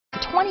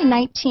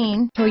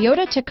2019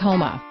 Toyota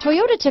Tacoma.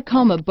 Toyota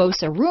Tacoma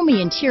boasts a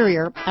roomy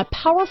interior, a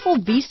powerful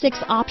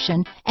V6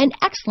 option, and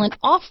excellent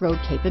off-road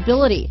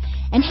capability,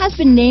 and has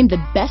been named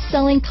the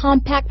best-selling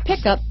compact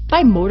pickup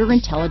by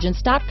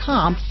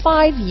MotorIntelligence.com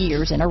 5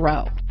 years in a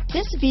row.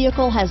 This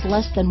vehicle has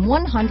less than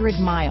 100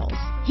 miles.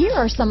 Here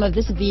are some of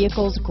this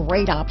vehicle's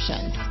great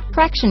options: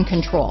 traction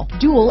control,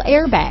 dual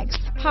airbags,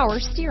 power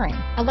steering,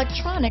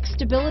 electronic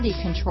stability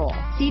control,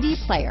 CD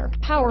player,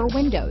 power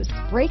windows,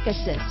 brake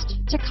assist,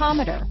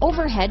 tachometer,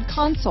 overhead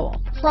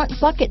console, front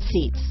bucket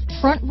seats,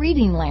 front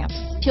reading lamps,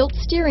 tilt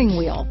steering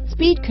wheel,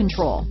 speed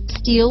control,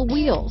 steel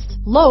wheels,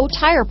 low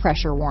tire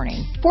pressure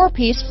warning,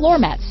 4-piece floor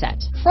mat set,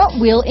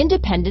 front wheel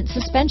independent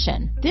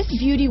suspension. This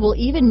beauty will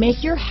even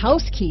make your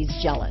house keys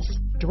jealous.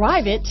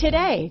 Drive it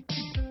today.